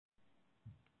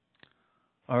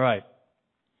All right.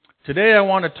 Today I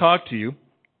want to talk to you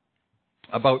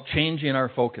about changing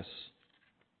our focus.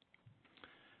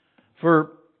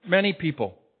 For many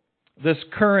people, this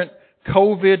current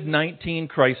COVID-19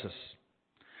 crisis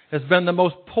has been the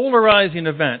most polarizing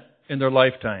event in their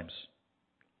lifetimes.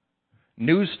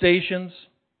 News stations,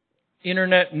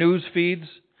 internet news feeds,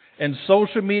 and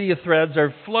social media threads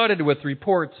are flooded with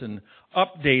reports and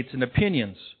updates and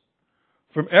opinions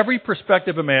from every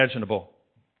perspective imaginable.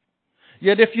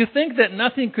 Yet if you think that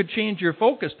nothing could change your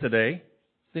focus today,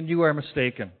 then you are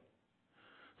mistaken.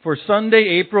 For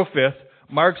Sunday, April 5th,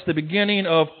 marks the beginning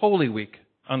of Holy Week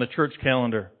on the church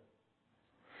calendar.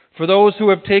 For those who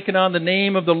have taken on the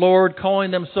name of the Lord, calling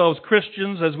themselves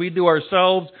Christians as we do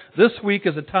ourselves, this week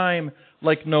is a time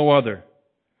like no other,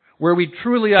 where we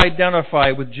truly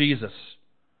identify with Jesus,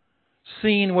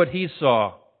 seeing what He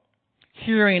saw,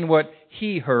 hearing what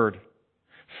He heard,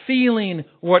 feeling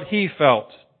what He felt,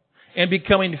 and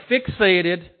becoming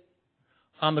fixated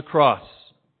on the cross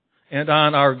and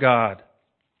on our God.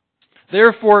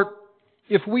 Therefore,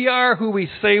 if we are who we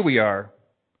say we are,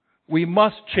 we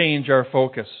must change our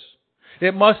focus.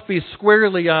 It must be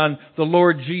squarely on the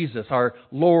Lord Jesus, our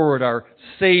Lord, our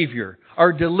Savior,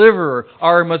 our Deliverer,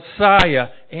 our Messiah,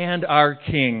 and our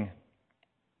King.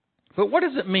 But what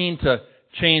does it mean to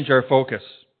change our focus?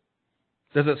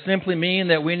 Does it simply mean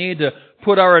that we need to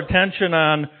put our attention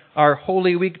on our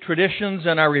Holy Week traditions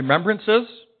and our remembrances?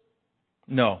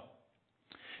 No.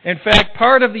 In fact,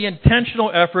 part of the intentional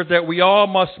effort that we all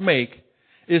must make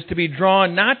is to be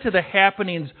drawn not to the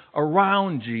happenings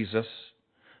around Jesus,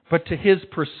 but to His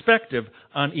perspective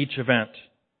on each event.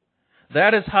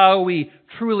 That is how we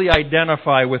truly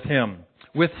identify with Him,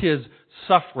 with His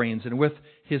sufferings, and with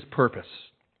His purpose.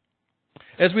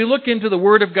 As we look into the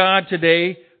Word of God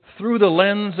today through the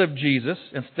lens of Jesus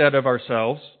instead of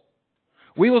ourselves,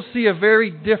 we will see a very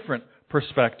different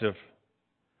perspective.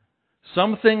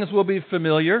 Some things will be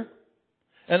familiar,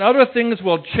 and other things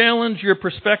will challenge your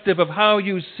perspective of how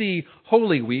you see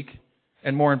Holy Week,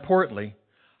 and more importantly,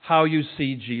 how you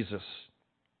see Jesus.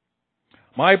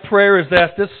 My prayer is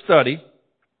that this study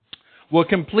will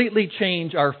completely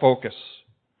change our focus,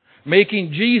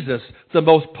 making Jesus the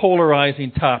most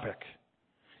polarizing topic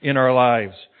in our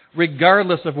lives,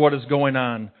 regardless of what is going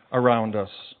on around us.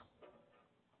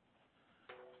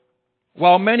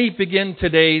 While many begin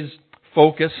today's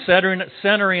focus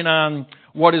centering on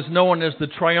what is known as the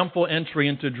triumphal entry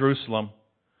into Jerusalem,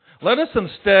 let us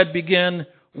instead begin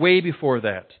way before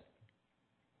that.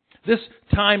 This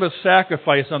time of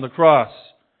sacrifice on the cross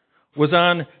was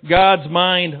on God's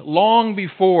mind long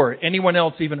before anyone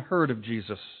else even heard of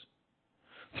Jesus.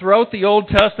 Throughout the Old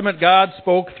Testament, God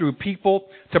spoke through people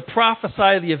to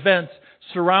prophesy the events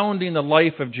surrounding the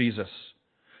life of Jesus,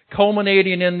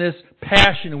 culminating in this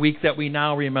Passion Week that we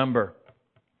now remember.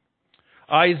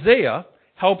 Isaiah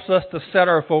helps us to set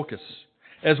our focus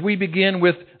as we begin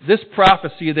with this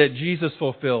prophecy that Jesus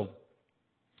fulfilled.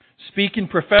 Speaking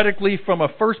prophetically from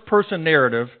a first-person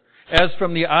narrative, as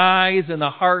from the eyes and the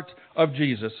heart of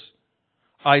Jesus,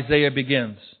 Isaiah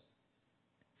begins.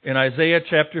 In Isaiah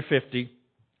chapter 50,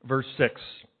 verse 6.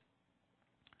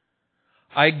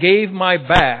 I gave my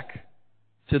back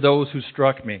to those who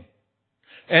struck me,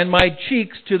 and my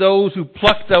cheeks to those who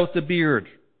plucked out the beard.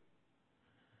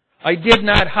 I did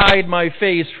not hide my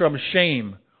face from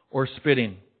shame or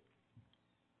spitting.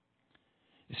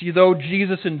 You see, though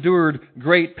Jesus endured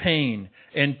great pain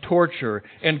and torture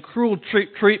and cruel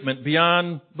treatment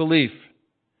beyond belief,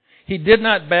 He did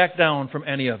not back down from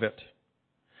any of it.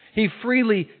 He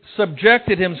freely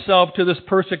subjected Himself to this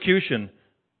persecution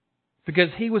because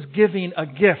He was giving a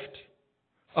gift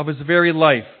of His very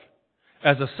life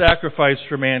as a sacrifice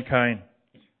for mankind.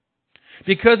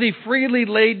 Because He freely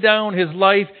laid down His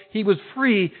life, He was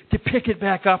free to pick it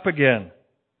back up again.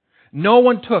 No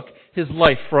one took His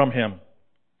life from Him.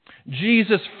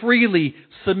 Jesus freely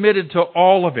submitted to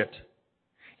all of it,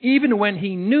 even when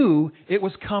He knew it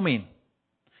was coming.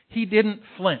 He didn't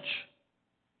flinch.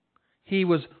 He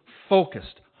was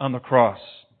focused on the cross.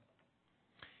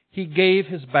 He gave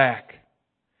His back.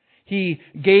 He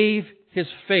gave His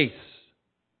face.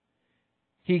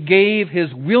 He gave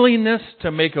His willingness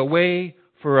to make a way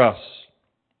for us.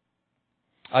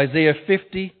 Isaiah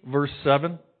 50, verse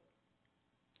 7.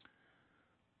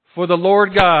 For the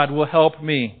Lord God will help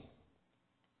me.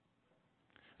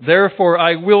 Therefore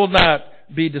I will not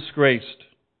be disgraced.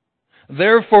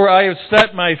 Therefore I have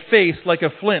set my face like a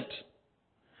flint,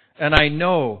 and I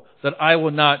know that I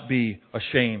will not be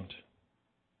ashamed.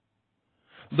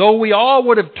 Though we all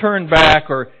would have turned back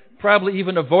or probably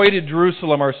even avoided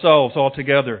Jerusalem ourselves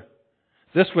altogether,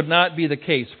 this would not be the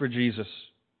case for Jesus.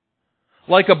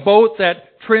 Like a boat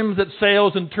that trims its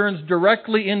sails and turns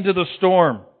directly into the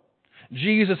storm,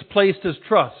 Jesus placed his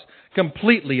trust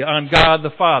completely on God the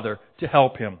Father to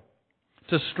help him,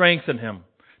 to strengthen him,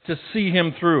 to see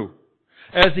him through,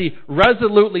 as he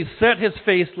resolutely set his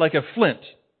face like a flint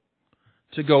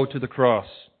to go to the cross.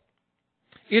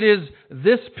 It is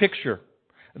this picture,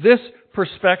 this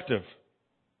perspective,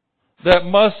 that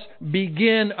must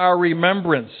begin our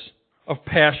remembrance of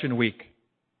Passion Week.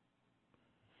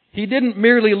 He didn't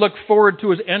merely look forward to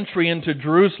his entry into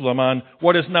Jerusalem on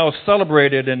what is now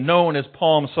celebrated and known as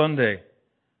Palm Sunday.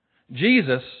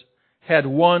 Jesus had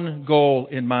one goal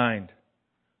in mind: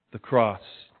 the cross.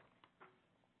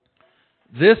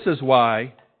 This is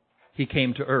why he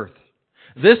came to earth.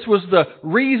 This was the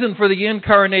reason for the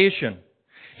incarnation.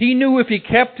 He knew if he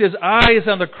kept his eyes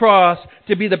on the cross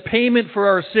to be the payment for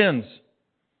our sins,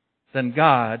 then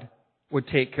God would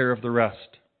take care of the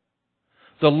rest.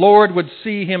 The Lord would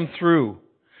see him through.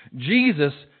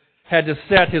 Jesus had to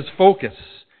set his focus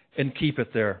and keep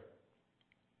it there.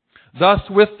 Thus,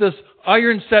 with this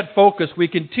iron-set focus, we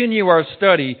continue our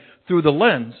study through the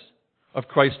lens of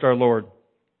Christ our Lord.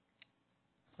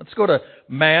 Let's go to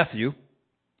Matthew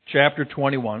chapter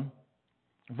 21,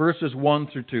 verses 1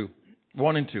 and 2.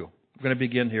 I'm going to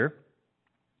begin here.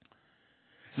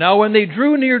 Now when they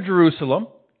drew near Jerusalem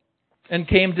and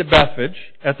came to Bethphage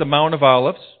at the Mount of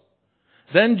Olives,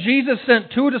 then Jesus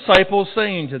sent 2 disciples,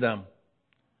 saying to them,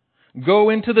 "Go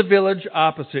into the village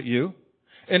opposite you,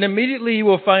 and immediately you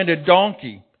will find a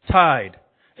donkey tied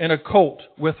and a colt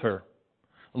with her.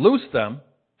 Loose them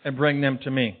and bring them to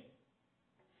me."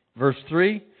 Verse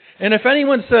 3, "And if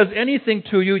anyone says anything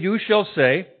to you, you shall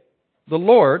say, 'The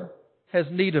Lord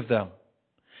has need of them,'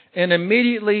 and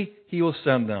immediately he will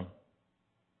send them."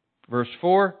 Verse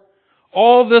 4,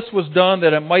 "All this was done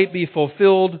that it might be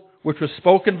fulfilled which was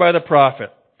spoken by the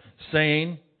prophet,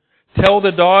 saying, 'Tell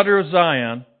the daughter of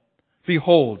Zion,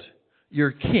 behold, your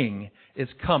king is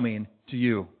coming to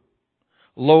you,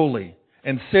 lowly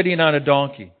and sitting on a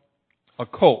donkey, a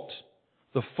colt,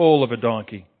 the foal of a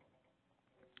donkey.'"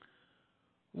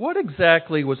 What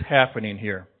exactly was happening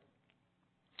here?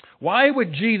 Why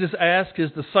would Jesus ask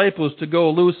his disciples to go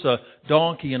loose a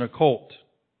donkey and a colt?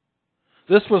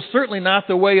 This was certainly not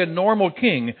the way a normal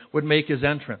king would make his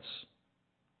entrance.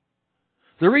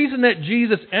 The reason that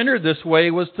Jesus entered this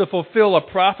way was to fulfill a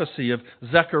prophecy of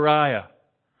Zechariah,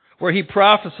 where he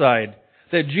prophesied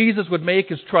that Jesus would make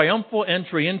his triumphal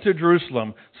entry into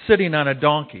Jerusalem sitting on a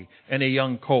donkey and a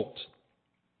young colt.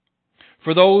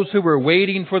 For those who were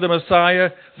waiting for the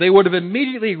Messiah, they would have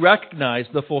immediately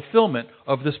recognized the fulfillment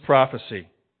of this prophecy.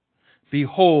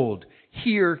 Behold,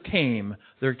 here came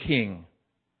their king.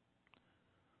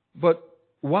 But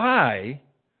why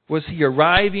was he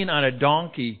arriving on a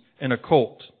donkey and a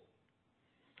colt?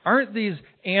 Aren't these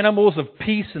animals of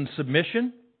peace and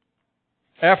submission?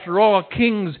 After all,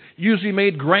 kings usually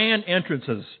made grand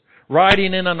entrances,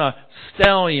 riding in on a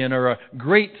stallion or a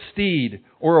great steed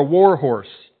or a war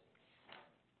horse.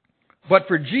 But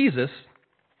for Jesus,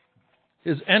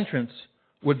 his entrance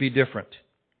would be different.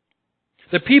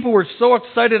 The people were so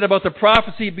excited about the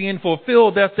prophecy being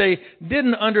fulfilled that they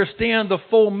didn't understand the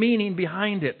full meaning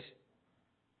behind it.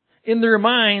 In their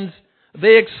minds,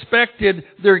 they expected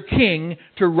their king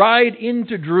to ride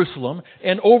into Jerusalem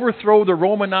and overthrow the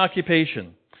Roman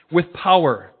occupation with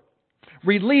power,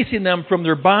 releasing them from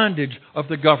their bondage of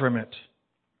the government.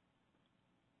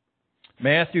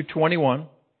 Matthew 21,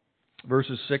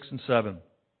 verses 6 and 7.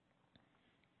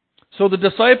 "So the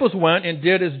disciples went and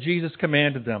did as Jesus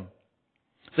commanded them.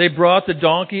 They brought the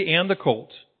donkey and the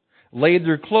colt, laid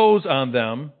their clothes on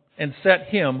them, and set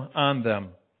him on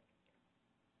them."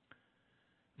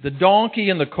 The donkey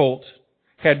and the colt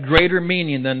had greater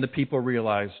meaning than the people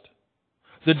realized.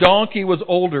 The donkey was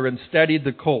older and steadied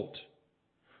the colt,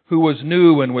 who was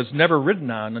new and was never ridden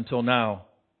on until now.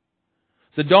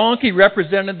 The donkey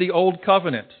represented the old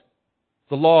covenant,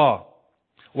 the law,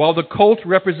 while the colt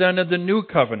represented the new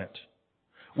covenant,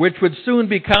 which would soon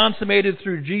be consummated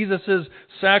through Jesus'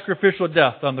 sacrificial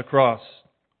death on the cross.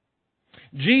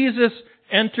 Jesus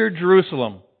entered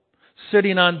Jerusalem,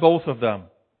 sitting on both of them.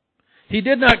 He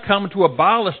did not come to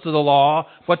abolish the law,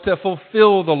 but to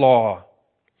fulfill the law.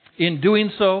 In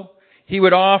doing so, he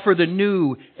would offer the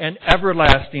new and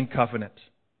everlasting covenant.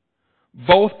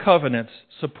 Both covenants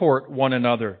support one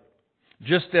another,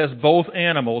 just as both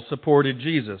animals supported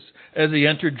Jesus as he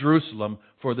entered Jerusalem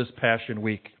for this Passion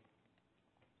Week.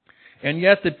 And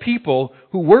yet the people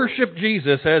who worshiped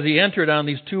Jesus as he entered on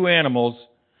these 2 animals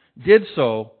did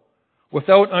so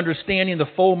without understanding the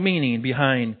full meaning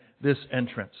behind this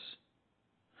entrance.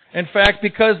 In fact,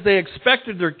 because they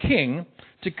expected their king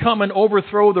to come and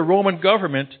overthrow the Roman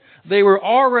government, they were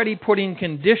already putting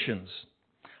conditions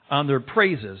on their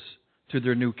praises to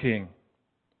their new king.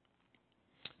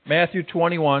 Matthew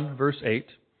 21, verse 8.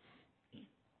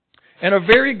 And a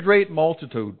very great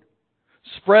multitude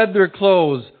spread their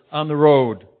clothes on the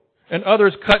road, and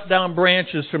others cut down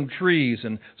branches from trees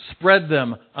and spread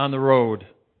them on the road.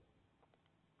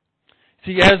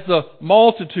 See, as the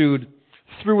multitude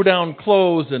threw down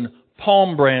clothes and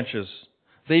palm branches,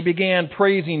 they began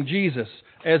praising Jesus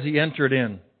as he entered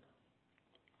in.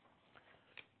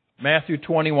 Matthew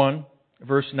 21,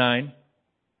 verse 9.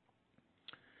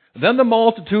 Then the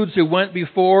multitudes who went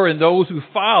before and those who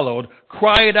followed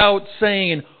cried out,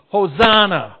 saying,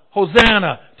 Hosanna,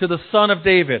 Hosanna to the Son of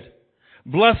David.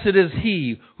 Blessed is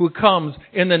he who comes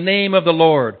in the name of the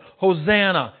Lord.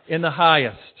 Hosanna in the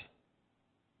highest.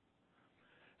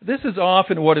 This is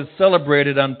often what is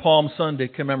celebrated on Palm Sunday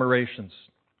commemorations.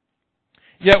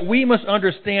 Yet we must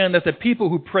understand that the people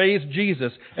who praised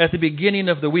Jesus at the beginning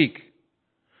of the week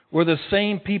were the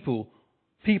same people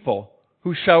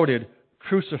who shouted,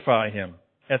 Crucify him,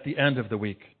 at the end of the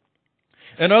week.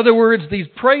 In other words, these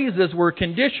praises were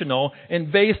conditional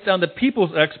and based on the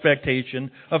people's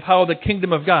expectation of how the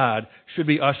kingdom of God should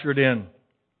be ushered in.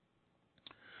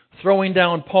 Throwing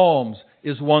down palms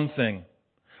is one thing,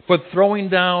 but throwing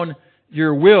down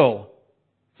your will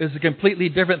is a completely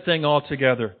different thing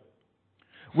altogether.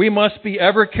 We must be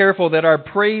ever careful that our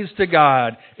praise to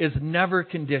God is never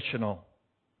conditional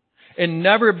and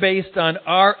never based on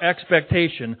our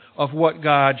expectation of what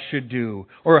God should do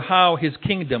or how His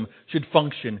kingdom should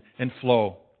function and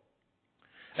flow.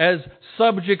 As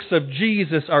subjects of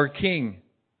Jesus, our King,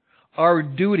 our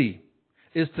duty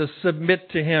is to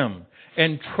submit to Him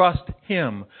and trust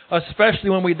Him, especially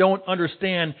when we don't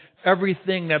understand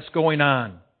everything that's going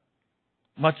on,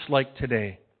 much like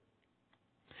today.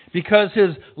 Because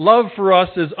His love for us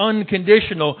is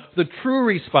unconditional, the true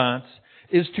response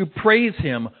is to praise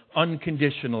Him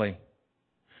unconditionally.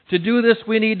 To do this,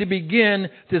 we need to begin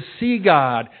to see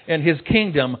God and His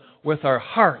kingdom with our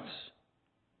hearts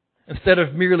instead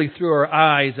of merely through our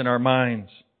eyes and our minds.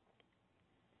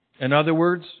 In other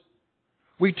words,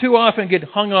 we too often get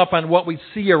hung up on what we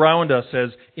see around us as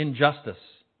injustice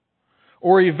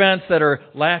or events that are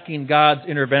lacking God's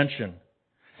intervention,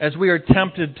 as we are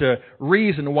tempted to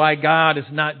reason why God is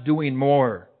not doing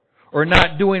more or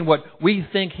not doing what we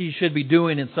think He should be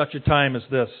doing in such a time as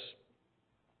this.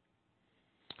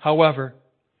 However,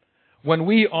 when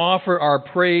we offer our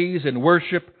praise and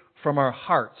worship from our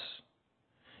hearts,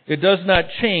 it does not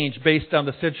change based on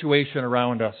the situation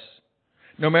around us,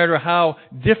 no matter how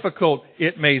difficult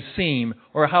it may seem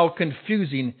or how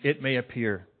confusing it may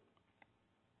appear.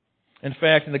 In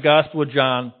fact, in the Gospel of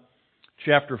John,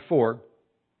 chapter 4,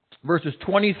 verses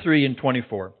 23 and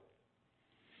 24,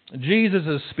 Jesus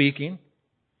is speaking.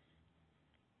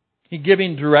 He's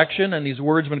giving direction and these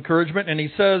words of encouragement, and He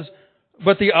says,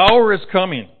 But the hour is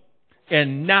coming,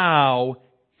 and now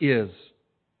is,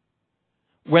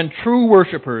 when true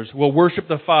worshipers will worship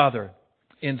the Father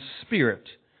in spirit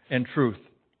and truth.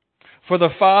 For the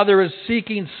Father is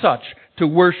seeking such to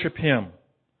worship Him.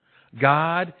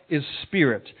 God is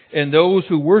spirit, and those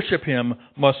who worship Him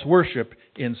must worship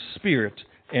in spirit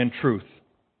and truth.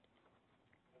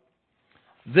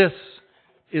 This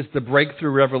is the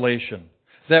breakthrough revelation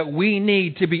that we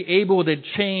need to be able to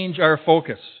change our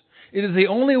focus. It is the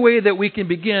only way that we can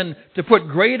begin to put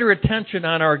greater attention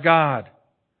on our God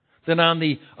than on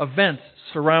the events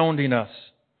surrounding us,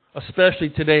 especially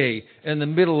today in the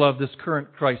middle of this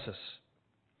current crisis.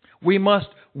 We must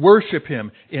worship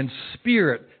Him in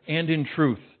spirit and in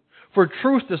truth, for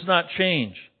truth does not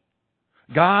change.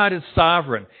 God is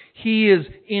sovereign. He is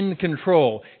in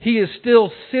control. He is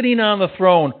still sitting on the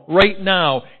throne right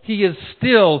now. He is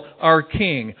still our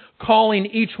King, calling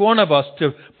each one of us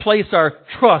to place our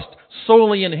trust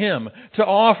solely in Him, to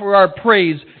offer our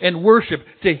praise and worship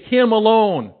to Him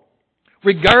alone,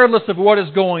 regardless of what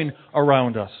is going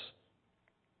around us.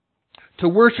 To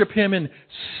worship Him in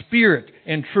spirit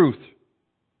and truth,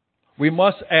 we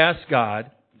must ask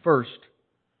God first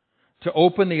to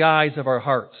open the eyes of our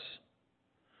hearts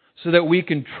so that we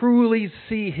can truly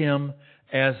see Him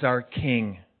as our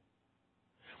King.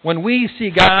 When we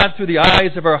see God through the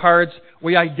eyes of our hearts,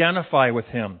 we identify with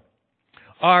Him.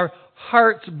 Our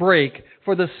hearts break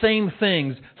for the same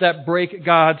things that break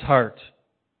God's heart.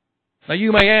 Now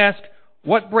you may ask,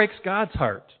 what breaks God's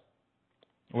heart?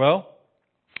 Well,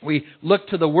 we look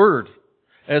to the Word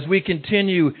as we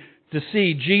continue to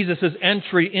see Jesus'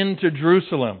 entry into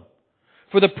Jerusalem.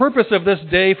 For the purpose of this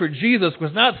day for Jesus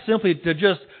was not simply to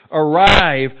just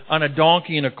arrive on a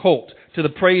donkey and a colt to the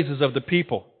praises of the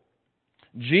people.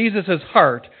 Jesus'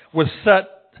 heart was set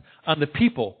on the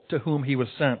people to whom He was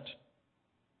sent.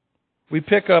 We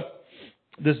pick up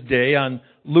this day on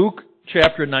Luke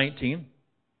chapter 19,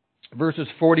 verses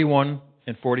 41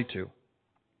 and 42.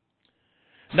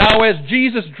 Now as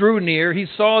Jesus drew near, He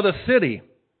saw the city,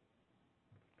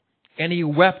 and He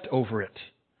wept over it,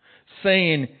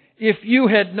 saying, "If you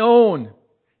had known,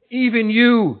 even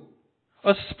you,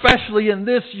 especially in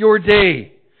this your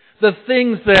day, the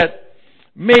things that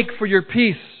make for your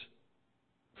peace,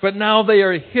 but now they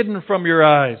are hidden from your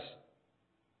eyes."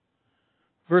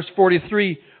 Verse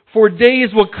 43, "For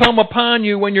days will come upon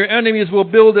you when your enemies will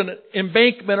build an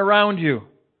embankment around you,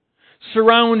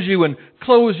 surround you and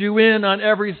close you in on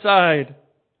every side."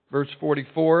 Verse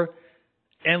 44,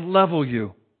 "And level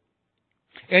you,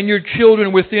 and your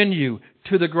children within you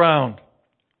to the ground.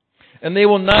 And they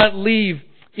will not leave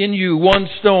in you one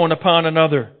stone upon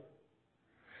another,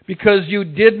 because you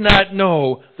did not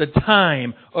know the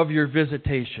time of your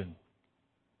visitation."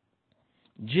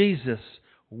 Jesus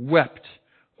wept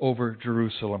over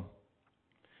Jerusalem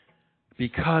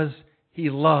because He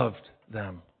loved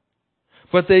them.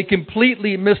 But they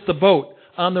completely missed the boat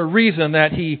on the reason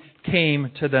that He came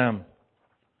to them.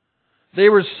 They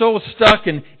were so stuck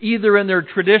in either in their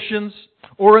traditions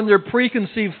or in their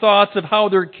preconceived thoughts of how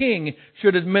their king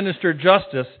should administer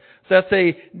justice that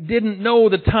they didn't know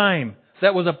the time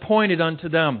that was appointed unto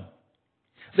them.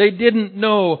 They didn't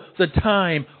know the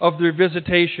time of their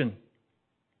visitation.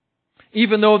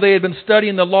 Even though they had been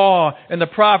studying the law and the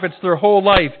prophets their whole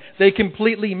life, they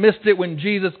completely missed it when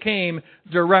Jesus came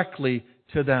directly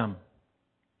to them.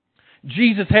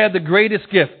 Jesus had the greatest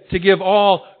gift to give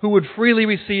all who would freely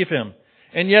receive Him,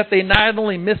 and yet they not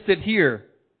only missed it here,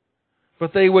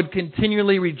 but they would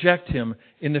continually reject Him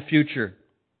in the future,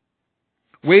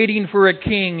 waiting for a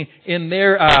king in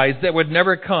their eyes that would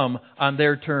never come on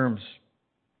their terms.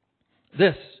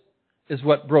 This is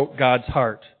what broke God's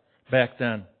heart back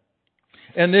then.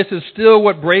 And this is still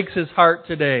what breaks His heart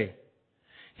today.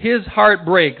 His heart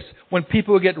breaks when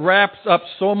people get wrapped up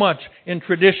so much in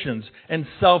traditions and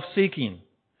self-seeking,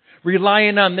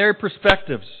 relying on their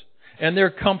perspectives and their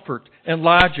comfort and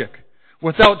logic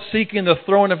without seeking the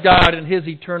throne of God and His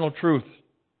eternal truth.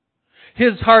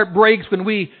 His heart breaks when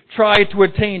we try to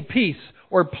attain peace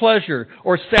or pleasure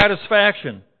or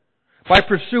satisfaction by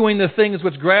pursuing the things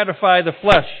which gratify the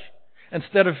flesh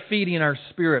instead of feeding our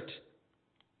spirit.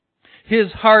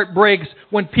 His heart breaks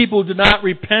when people do not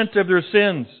repent of their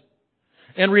sins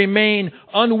and remain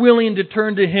unwilling to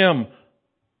turn to Him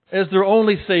as their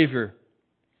only Savior,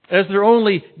 as their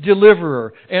only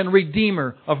deliverer and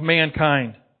redeemer of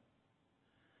mankind.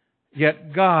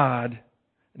 Yet God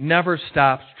never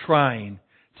stops trying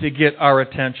to get our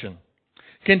attention,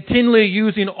 continually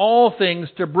using all things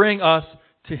to bring us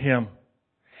to Him.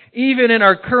 Even in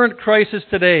our current crisis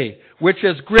today, which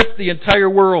has gripped the entire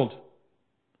world,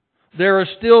 there are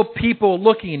still people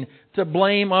looking to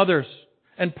blame others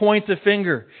and point the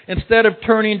finger instead of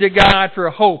turning to God for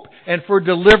hope and for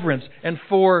deliverance and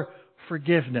for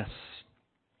forgiveness.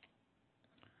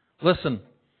 Listen,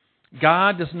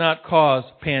 God does not cause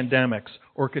pandemics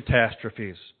or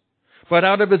catastrophes, but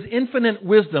out of His infinite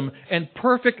wisdom and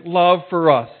perfect love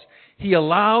for us, He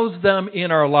allows them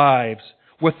in our lives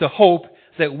with the hope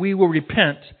that we will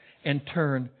repent and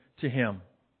turn to Him.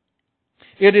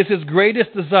 It is His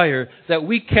greatest desire that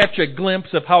we catch a glimpse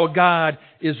of how God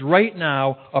is right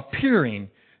now appearing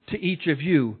to each of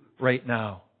you right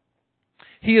now.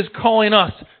 He is calling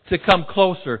us to come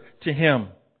closer to Him.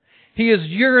 He is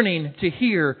yearning to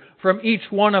hear from each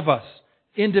one of us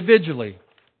individually.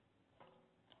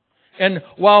 And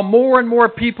while more and more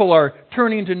people are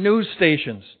turning to news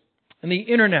stations and the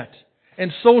internet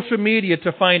and social media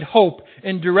to find hope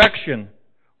and direction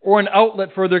or an outlet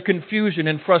for their confusion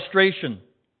and frustration,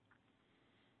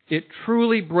 it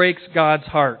truly breaks God's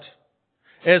heart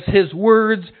as His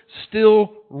words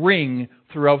still ring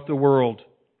throughout the world.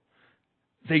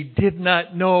 They did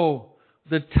not know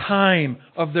the time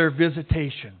of their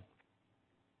visitation.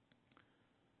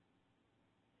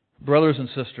 Brothers and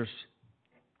sisters,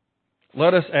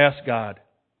 let us ask God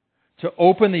to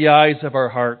open the eyes of our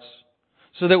hearts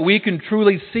so that we can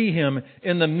truly see Him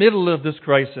in the middle of this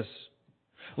crisis.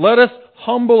 Let us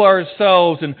humble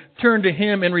ourselves and turn to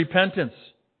Him in repentance,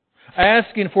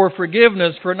 asking for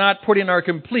forgiveness for not putting our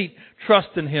complete trust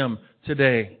in Him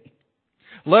today.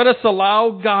 Let us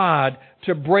allow God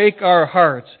to break our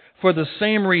hearts for the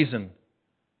same reason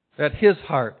that His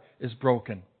heart is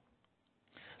broken.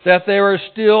 That there are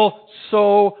still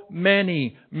so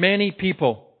many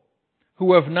people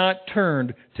who have not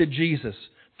turned to Jesus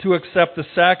to accept the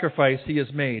sacrifice He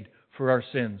has made for our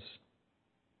sins.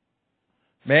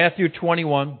 Matthew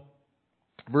 21,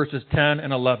 verses 10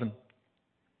 and 11.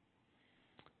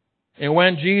 And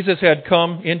when Jesus had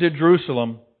come into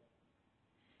Jerusalem,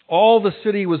 all the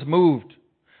city was moved,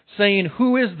 saying,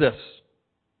 "Who is this?"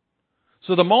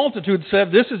 So the multitude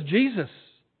said, "This is Jesus,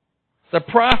 the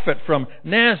prophet from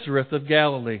Nazareth of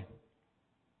Galilee."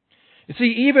 You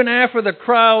see, even after the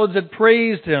crowds had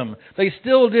praised Him, they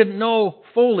still didn't know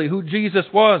fully who Jesus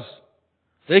was.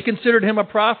 They considered Him a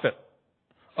prophet,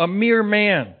 a mere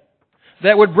man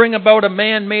that would bring about a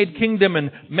man-made kingdom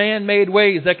in man-made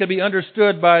ways that could be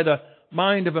understood by the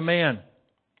mind of a man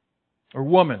or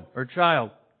woman or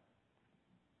child.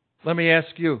 Let me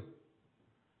ask you,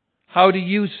 how do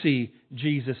you see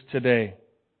Jesus today?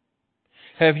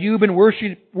 Have you been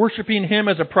worshiping Him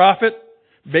as a prophet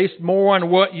based more on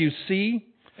what you see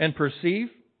and perceive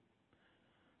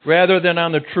rather than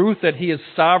on the truth that He is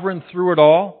sovereign through it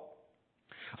all?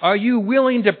 Are you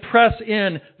willing to press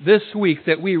in this week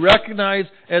that we recognize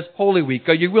as Holy Week?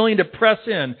 Are you willing to press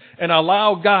in and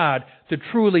allow God to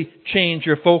truly change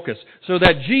your focus so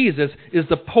that Jesus is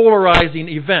the polarizing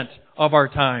event of our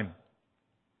time?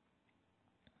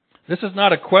 This is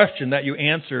not a question that you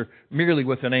answer merely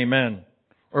with an amen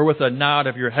or with a nod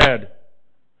of your head.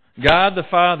 God the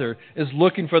Father is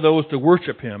looking for those to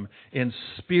worship Him in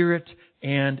spirit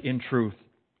and in truth.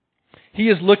 He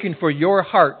is looking for your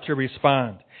heart to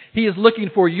respond. He is looking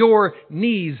for your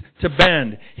knees to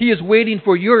bend. He is waiting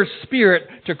for your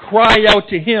spirit to cry out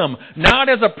to Him, not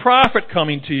as a prophet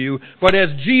coming to you, but as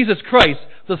Jesus Christ,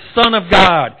 the Son of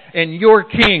God and your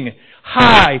King,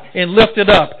 high and lifted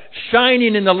up,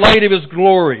 shining in the light of His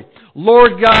glory.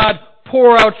 Lord God,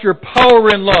 pour out your power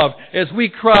and love as we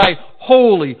cry,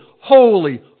 "Holy,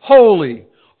 holy, holy,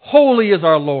 holy is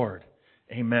our Lord."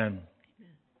 Amen.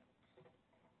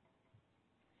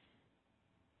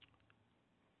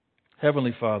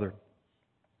 Heavenly Father,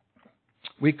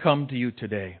 we come to you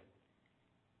today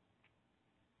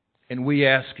and we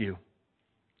ask you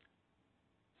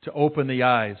to open the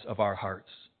eyes of our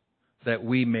hearts that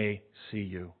we may see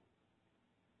you.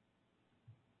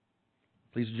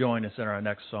 Please join us in our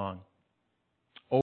next song.